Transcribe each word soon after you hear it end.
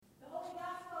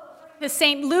To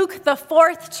St. Luke, the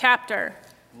 4th chapter.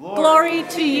 Glory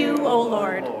to you, O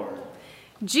Lord.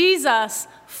 Jesus,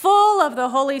 full of the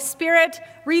Holy Spirit,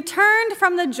 returned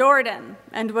from the Jordan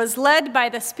and was led by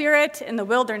the Spirit in the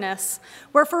wilderness,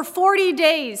 where for 40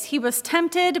 days he was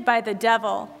tempted by the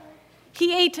devil.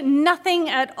 He ate nothing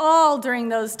at all during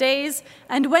those days,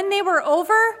 and when they were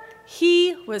over,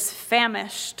 he was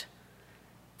famished.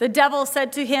 The devil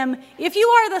said to him, "If you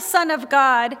are the Son of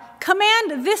God,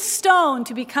 command this stone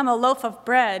to become a loaf of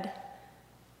bread."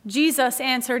 Jesus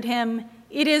answered him,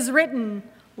 "It is written,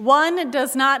 'One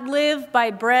does not live by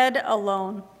bread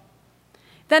alone.'"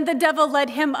 Then the devil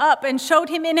led him up and showed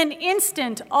him in an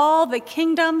instant all the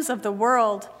kingdoms of the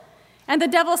world. And the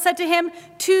devil said to him,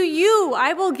 "To you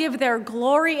I will give their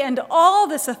glory and all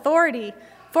this authority,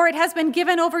 for it has been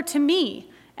given over to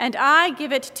me, and I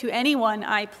give it to anyone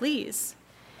I please.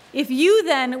 If you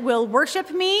then will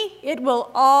worship me, it will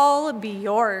all be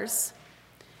yours."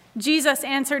 Jesus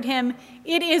answered him,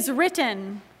 "It is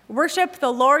written, 'Worship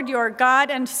the Lord your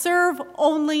God and serve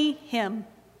only him.'"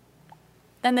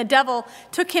 Then the devil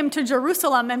took him to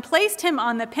Jerusalem and placed him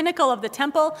on the pinnacle of the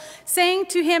temple, saying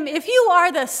to him, "If you are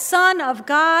the Son of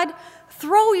God,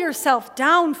 throw yourself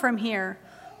down from here,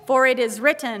 for it is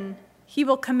written, 'He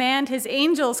will command his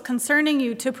angels concerning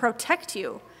you to protect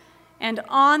you, and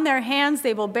on their hands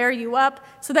they will bear you up,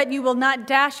 so that you will not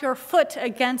dash your foot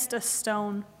against a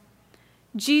stone.'"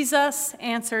 Jesus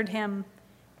answered him,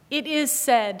 "It is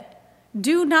said,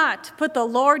 'Do not put the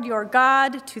Lord your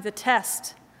God to the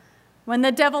test.'" When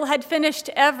the devil had finished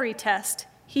every test,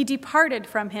 he departed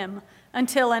from him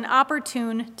until an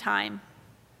opportune time.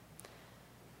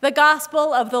 The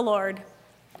Gospel of the Lord.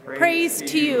 Praise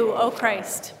to you, O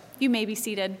Christ. You may be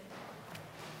seated.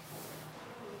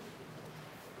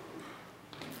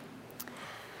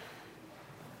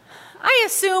 I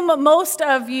assume most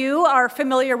of you are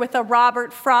familiar with the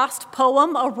Robert Frost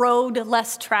poem, "A Road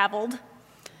Less Traveled."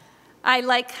 I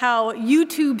like how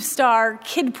YouTube star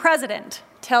Kid President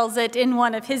tells it in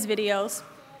one of his videos.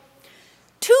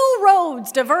 "Two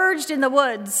roads diverged in the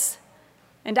woods,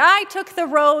 and I took the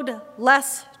road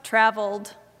less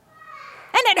traveled.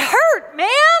 And it hurt,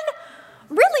 man!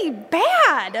 Really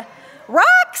bad.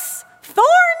 Rocks,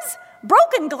 thorns,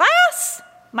 broken glass.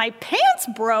 My pants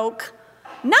broke.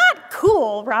 Not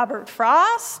cool, Robert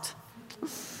Frost."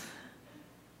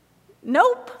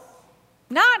 Nope,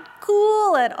 not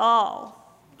cool at all.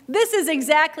 This is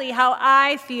exactly how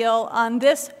I feel on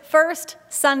this first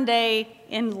Sunday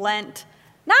in Lent.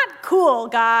 Not cool,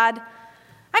 God.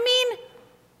 I mean,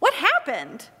 what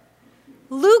happened?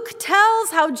 Luke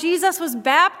tells how Jesus was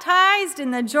baptized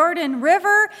in the Jordan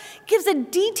River, gives a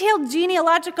detailed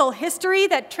genealogical history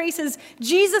that traces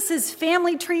Jesus'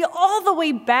 family tree all the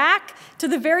way back to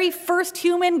the very first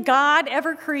human God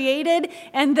ever created.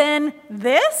 And then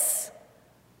this?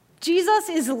 Jesus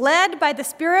is led by the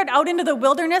Spirit out into the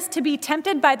wilderness to be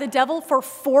tempted by the devil for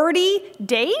 40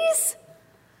 days?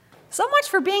 So much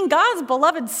for being God's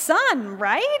beloved son,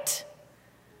 right?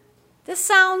 This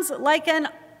sounds like an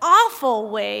awful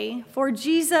way for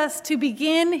Jesus to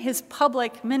begin his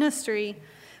public ministry.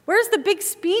 Where's the big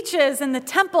speeches in the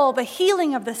temple, the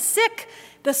healing of the sick,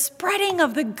 the spreading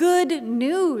of the good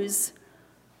news?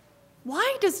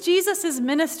 Why does Jesus'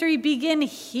 ministry begin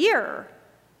here,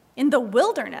 in the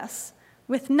wilderness,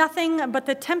 with nothing but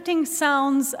the tempting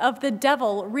sounds of the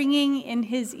devil ringing in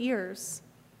his ears?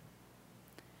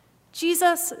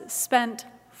 Jesus spent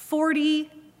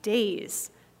 40 days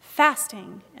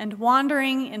fasting and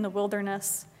wandering in the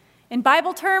wilderness. In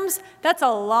Bible terms, that's a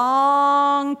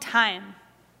long time.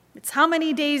 It's how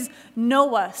many days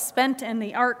Noah spent in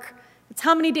the ark. It's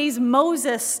how many days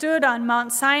Moses stood on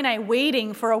Mount Sinai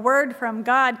waiting for a word from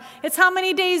God. It's how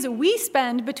many days we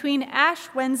spend between Ash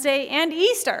Wednesday and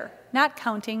Easter, not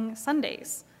counting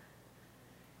Sundays.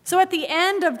 So at the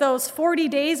end of those 40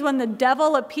 days when the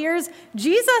devil appears,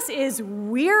 Jesus is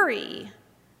weary.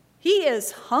 He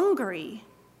is hungry.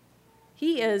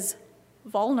 He is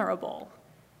vulnerable.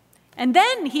 And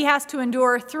then he has to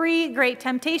endure 3 great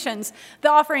temptations: the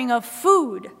offering of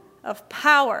food, of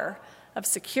power, of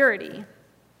security.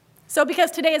 So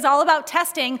because today is all about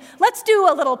testing, let's do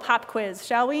a little pop quiz,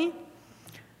 shall we?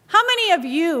 How many of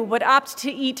you would opt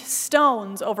to eat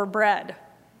stones over bread?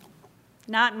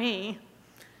 Not me.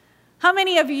 How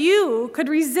many of you could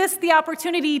resist the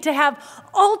opportunity to have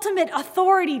ultimate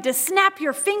authority to snap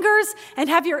your fingers and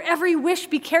have your every wish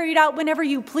be carried out whenever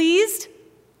you pleased?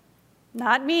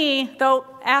 Not me, though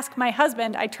ask my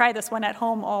husband. I try this one at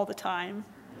home all the time.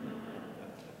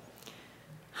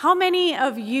 How many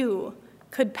of you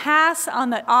could pass on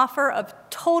the offer of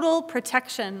total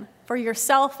protection for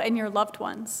yourself and your loved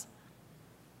ones?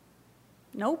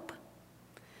 Nope,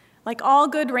 Like all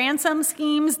good ransom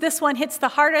schemes, this one hits the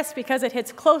hardest because it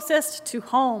hits closest to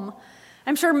home.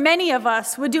 I'm sure many of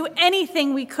us would do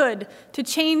anything we could to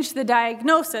change the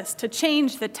diagnosis, to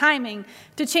change the timing,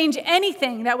 to change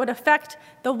anything that would affect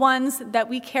the ones that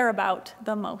we care about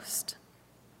the most.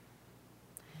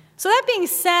 So that being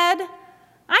said,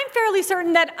 I'm fairly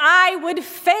certain that I would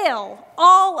fail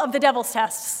all of the devil's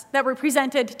tests that were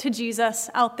presented to Jesus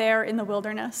out there in the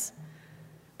wilderness.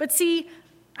 But see,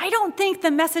 I don't think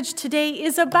the message today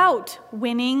is about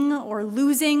winning or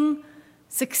losing,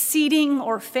 succeeding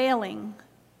or failing.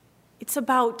 It's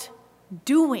about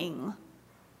doing,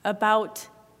 about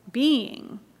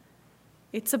being.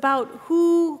 It's about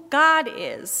who God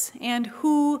is and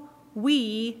who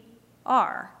we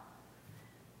are.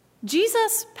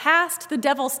 Jesus passed the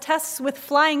devil's tests with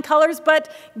flying colors,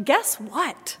 but guess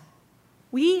what?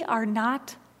 We are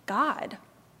not God.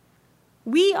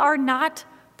 We are not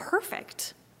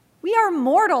perfect. We are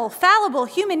mortal, fallible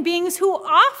human beings who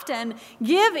often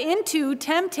give into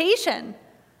temptation.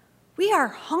 We are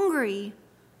hungry.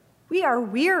 We are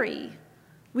weary.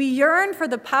 We yearn for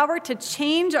the power to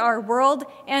change our world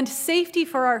and safety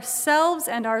for ourselves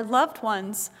and our loved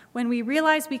ones when we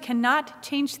realize we cannot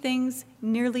change things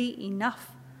nearly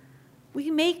enough. We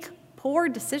make poor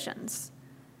decisions.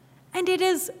 And it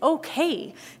is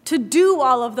okay to do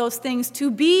all of those things, to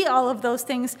be all of those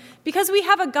things, because we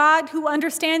have a God who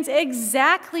understands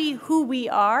exactly who we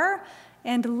are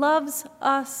and loves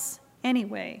us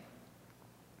anyway.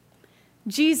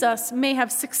 Jesus may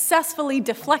have successfully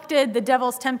deflected the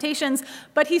devil's temptations,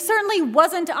 but he certainly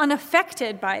wasn't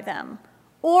unaffected by them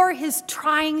or his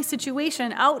trying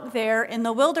situation out there in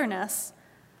the wilderness.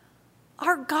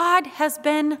 Our God has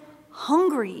been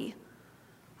hungry.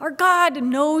 Our God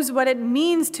knows what it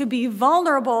means to be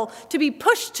vulnerable, to be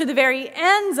pushed to the very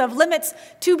ends of limits,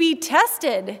 to be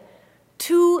tested,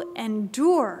 to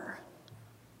endure.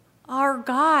 Our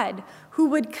God, who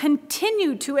would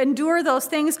continue to endure those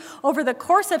things over the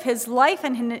course of his life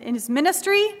and in his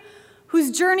ministry, whose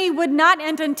journey would not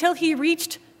end until he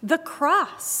reached the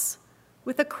cross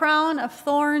with a crown of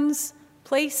thorns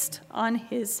placed on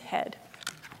his head.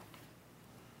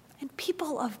 And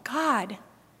people of God,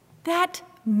 that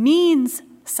means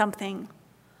something.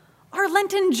 Our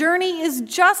Lenten journey is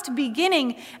just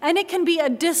beginning, and it can be a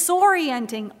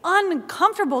disorienting,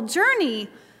 uncomfortable journey.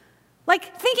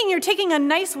 Like thinking you're taking a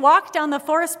nice walk down the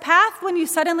forest path when you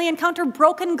suddenly encounter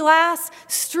broken glass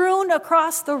strewn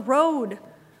across the road.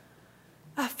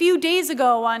 A few days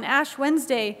ago on Ash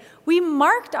Wednesday, we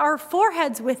marked our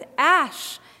foreheads with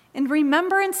ash in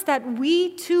remembrance that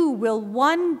we too will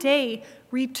one day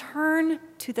return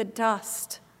to the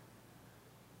dust.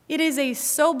 It is a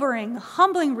sobering,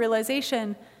 humbling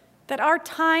realization that our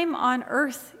time on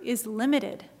earth is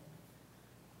limited.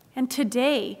 And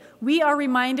today, we are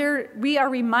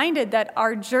reminded that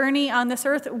our journey on this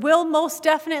earth will most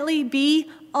definitely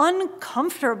be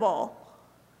uncomfortable.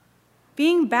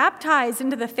 Being baptized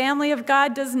into the family of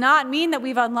God does not mean that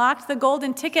we've unlocked the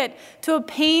golden ticket to a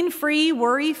pain-free,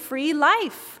 worry-free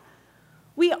life.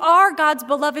 We are God's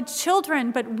beloved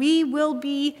children, but we will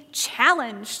be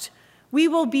challenged. We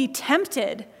will be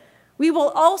tempted. We will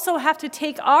also have to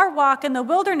take our walk in the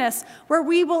wilderness where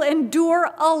we will endure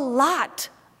a lot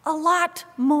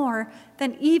more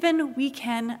than even we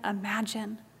can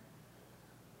imagine.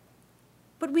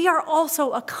 But we are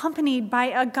also accompanied by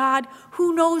a God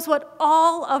who knows what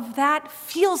all of that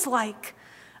feels like.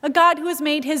 A God who has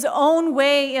made his own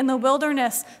way in the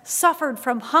wilderness, suffered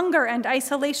from hunger and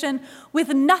isolation with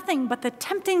nothing but the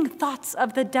tempting thoughts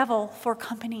of the devil for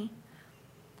company.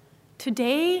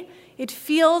 Today, it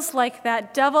feels like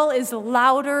that devil is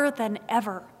louder than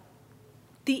ever.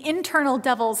 The internal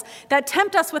devils that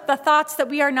tempt us with the thoughts that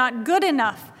we are not good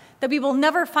enough, that we will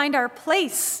never find our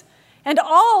place, and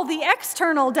all the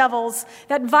external devils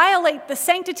that violate the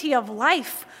sanctity of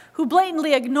life, who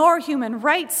blatantly ignore human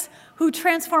rights, who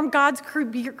transform God's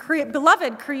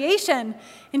beloved creation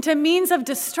into means of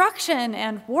destruction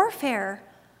and warfare.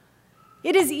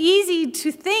 It is easy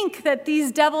to think that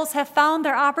these devils have found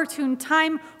their opportune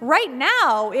time right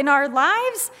now in our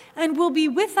lives and will be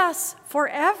with us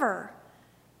forever,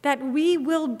 that we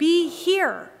will be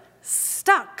here,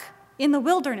 stuck in the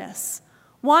wilderness,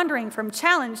 wandering from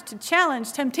challenge to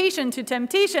challenge, temptation to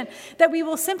temptation, that we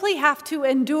will simply have to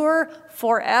endure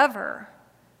forever.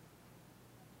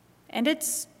 And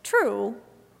it's true,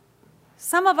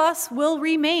 some of us will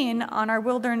remain on our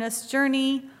wilderness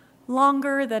journey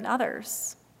longer than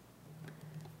others.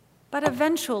 But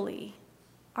eventually,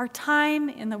 our time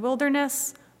in the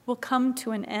wilderness will come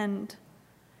to an end.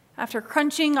 After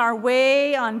crunching our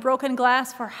way on broken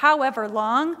glass for however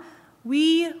long,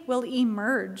 we will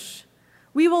emerge.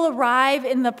 We will arrive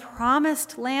in the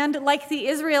promised land like the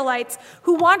Israelites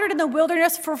who wandered in the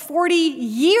wilderness for 40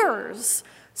 years,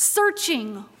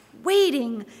 searching,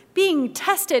 waiting, being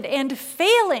tested and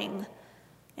failing,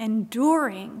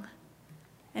 enduring.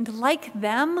 And like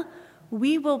them,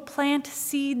 we will plant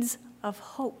seeds of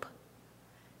hope.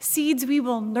 Seeds we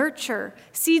will nurture,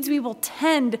 seeds we will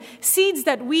tend, seeds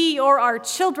that we or our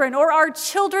children or our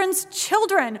children's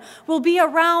children will be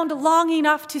around long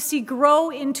enough to see grow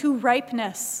into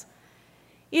ripeness.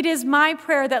 It is my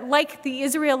prayer that, like the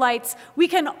Israelites, we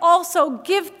can also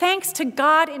give thanks to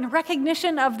God in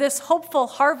recognition of this hopeful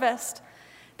harvest,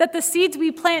 that the seeds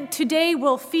we plant today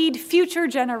will feed future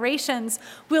generations,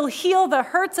 will heal the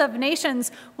hurts of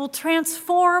nations, will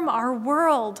transform our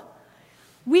world.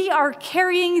 We are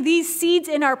carrying these seeds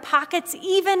in our pockets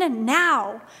even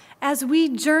now as we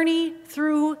journey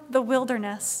through the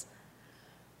wilderness.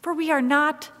 For we are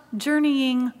not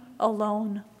journeying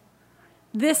alone.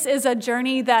 This is a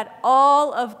journey that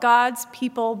all of God's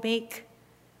people make,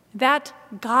 that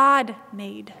God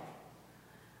made.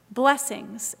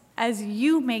 Blessings as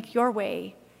you make your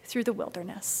way through the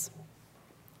wilderness.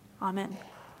 Amen.